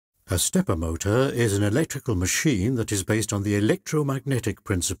A stepper motor is an electrical machine that is based on the electromagnetic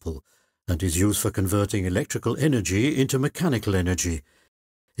principle and is used for converting electrical energy into mechanical energy.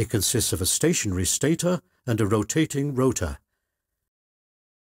 It consists of a stationary stator and a rotating rotor.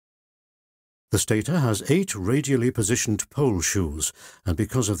 The stator has 8 radially positioned pole shoes, and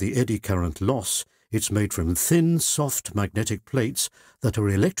because of the eddy current loss, it's made from thin, soft magnetic plates that are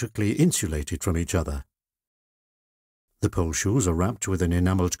electrically insulated from each other. The pole shoes are wrapped with an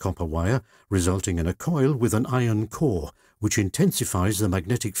enameled copper wire, resulting in a coil with an iron core, which intensifies the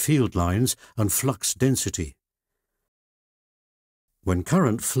magnetic field lines and flux density. When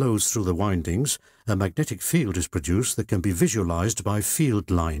current flows through the windings, a magnetic field is produced that can be visualized by field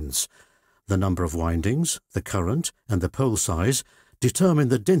lines. The number of windings, the current, and the pole size determine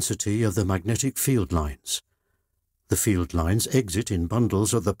the density of the magnetic field lines. The field lines exit in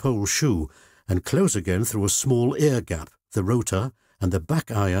bundles at the pole shoe and close again through a small air gap, the rotor, and the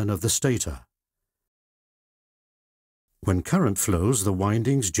back iron of the stator. When current flows, the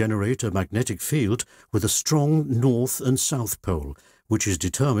windings generate a magnetic field with a strong north and south pole, which is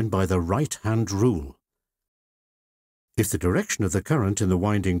determined by the right-hand rule. If the direction of the current in the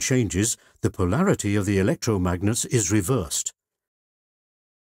winding changes, the polarity of the electromagnets is reversed.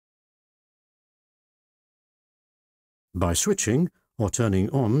 By switching, or turning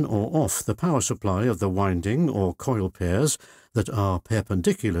on or off the power supply of the winding or coil pairs that are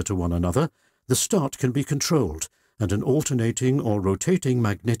perpendicular to one another, the start can be controlled, and an alternating or rotating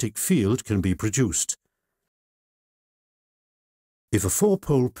magnetic field can be produced. If a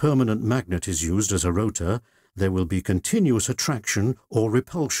 4-pole permanent magnet is used as a rotor, there will be continuous attraction or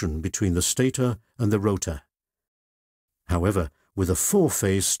repulsion between the stator and the rotor. However, with a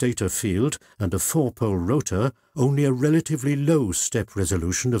 4-phase stator field and a 4-pole rotor, only a relatively low step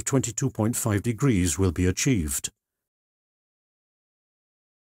resolution of 22.5 degrees will be achieved.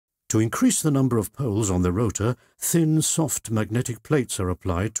 To increase the number of poles on the rotor, thin, soft magnetic plates are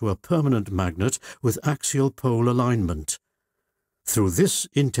applied to a permanent magnet with axial pole alignment. Through this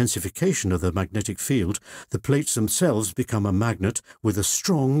intensification of the magnetic field, the plates themselves become a magnet with a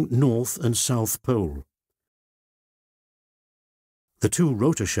strong north and south pole. The 2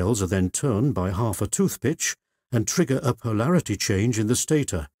 rotor shells are then turned by half a toothpitch and trigger a polarity change in the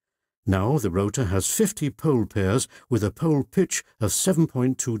stator. Now the rotor has 50 pole pairs with a pole pitch of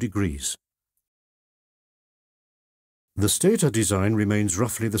 7.2 degrees. The stator design remains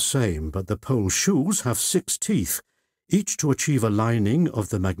roughly the same, but the pole shoes have 6 teeth, each to achieve a lining of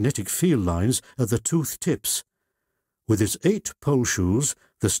the magnetic field lines at the tooth tips. With its 8 pole shoes,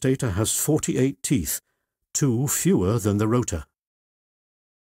 the stator has 48 teeth, 2 fewer than the rotor.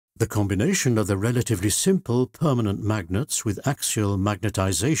 The combination of the relatively simple permanent magnets with axial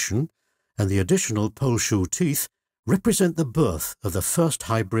magnetization and the additional pole shoe teeth represent the birth of the first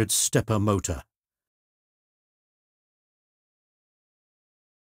hybrid stepper motor.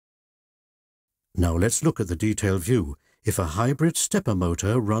 Now let's look at the detailed view. If a hybrid stepper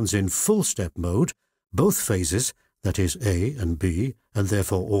motor runs in full step mode, both phases, that is A and B, and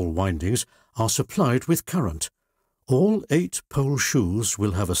therefore all windings, are supplied with current. All 8 pole shoes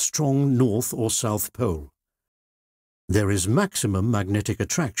will have a strong north or south pole. There is maximum magnetic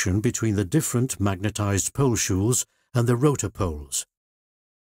attraction between the different magnetized pole shoes and the rotor poles.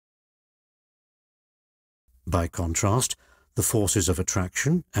 By contrast, the forces of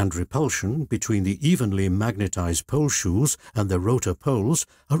attraction and repulsion between the evenly magnetized pole shoes and the rotor poles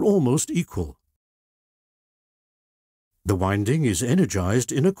are almost equal. The winding is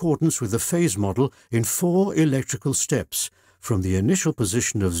energized in accordance with the phase model in 4 electrical steps, from the initial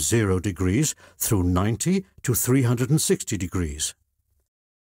position of 0 degrees through 90 to 360 degrees.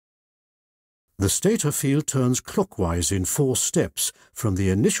 The stator field turns clockwise in 4 steps, from the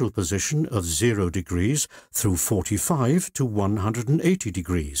initial position of 0 degrees through 45 to 180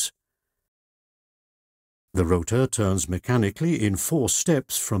 degrees. The rotor turns mechanically in 4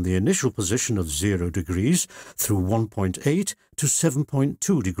 steps from the initial position of 0 degrees through 1.8 to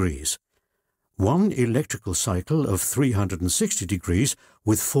 7.2 degrees. 1 electrical cycle of 360 degrees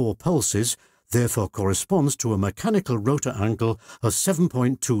with 4 pulses therefore corresponds to a mechanical rotor angle of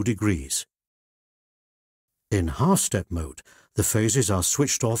 7.2 degrees. In half-step mode, the phases are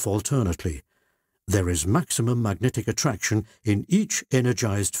switched off alternately. There is maximum magnetic attraction in each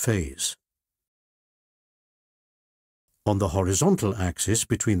energized phase. On the horizontal axis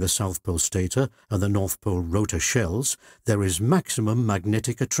between the South Pole stator and the North Pole rotor shells, there is maximum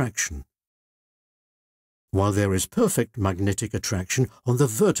magnetic attraction, while there is perfect magnetic attraction on the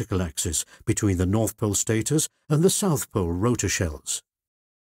vertical axis between the North Pole stators and the South Pole rotor shells.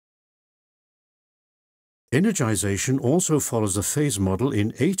 Energization also follows a phase model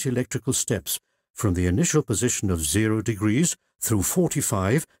in 8 electrical steps from the initial position of 0 degrees through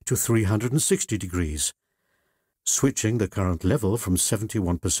 45 to 360 degrees. Switching the current level from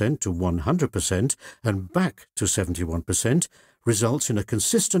 71% to 100% and back to 71% results in a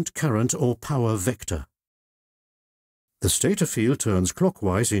consistent current or power vector. The stator field turns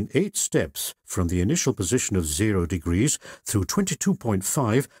clockwise in 8 steps from the initial position of 0 degrees through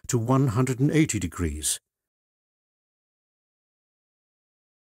 22.5 to 180 degrees.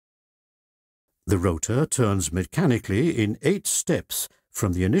 The rotor turns mechanically in 8 steps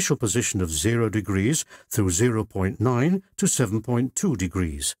from the initial position of 0 degrees through 0.9 to 7.2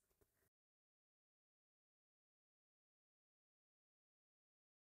 degrees.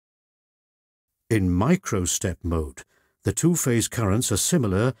 In microstep mode, the two-phase currents are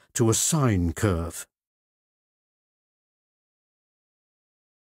similar to a sine curve.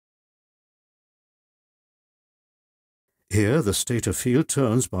 Here, the stator field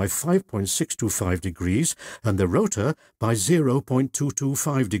turns by 5.625 degrees and the rotor by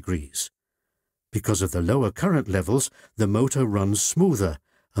 0.225 degrees. Because of the lower current levels, the motor runs smoother,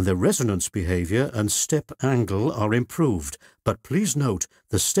 and the resonance behavior and step angle are improved, but please note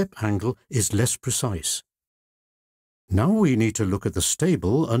the step angle is less precise. Now we need to look at the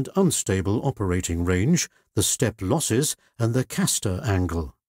stable and unstable operating range, the step losses, and the caster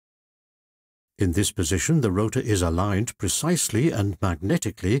angle. In this position, the rotor is aligned precisely and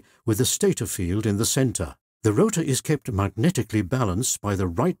magnetically with the stator field in the center. The rotor is kept magnetically balanced by the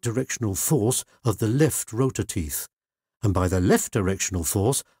right directional force of the left rotor teeth and by the left directional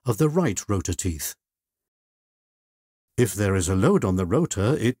force of the right rotor teeth. If there is a load on the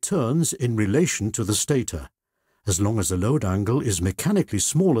rotor, it turns in relation to the stator. As long as the load angle is mechanically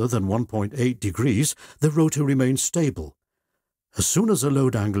smaller than 1.8 degrees, the rotor remains stable. As soon as the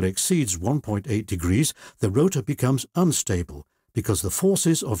load angle exceeds 1.8 degrees, the rotor becomes unstable because the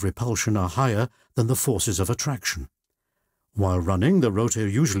forces of repulsion are higher than the forces of attraction. While running, the rotor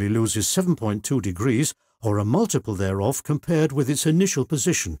usually loses 7.2 degrees or a multiple thereof compared with its initial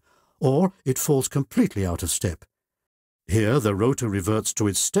position, or it falls completely out of step. Here, the rotor reverts to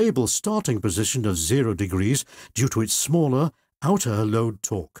its stable starting position of 0 degrees due to its smaller outer load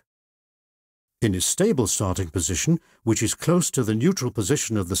torque. In its stable starting position, which is close to the neutral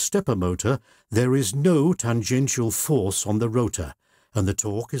position of the stepper motor, there is no tangential force on the rotor, and the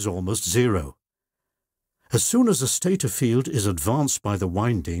torque is almost zero. As soon as the stator field is advanced by the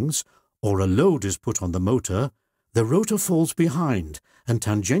windings, or a load is put on the motor, the rotor falls behind and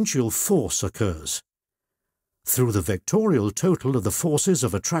tangential force occurs. Through the vectorial total of the forces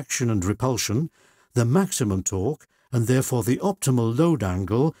of attraction and repulsion, the maximum torque and therefore the optimal load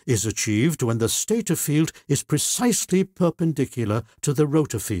angle is achieved when the stator field is precisely perpendicular to the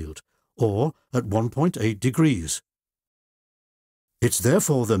rotor field, or at 1.8 degrees. It's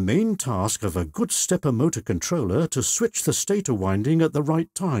therefore the main task of a good stepper motor controller to switch the stator winding at the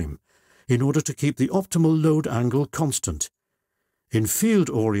right time, in order to keep the optimal load angle constant. In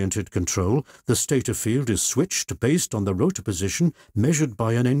field-oriented control, the stator field is switched based on the rotor position measured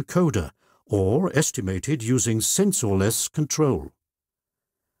by an encoder, or estimated using sensorless control.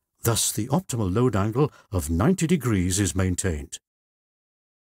 Thus, the optimal load angle of 90 degrees is maintained.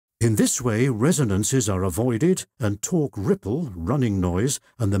 In this way, resonances are avoided and torque ripple, running noise,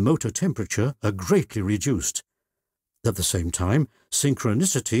 and the motor temperature are greatly reduced. At the same time,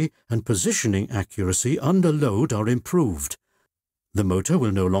 synchronicity and positioning accuracy under load are improved. The motor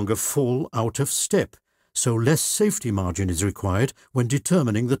will no longer fall out of step, so less safety margin is required when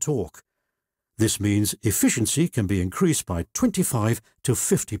determining the torque. This means efficiency can be increased by 25 to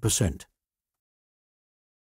 50%.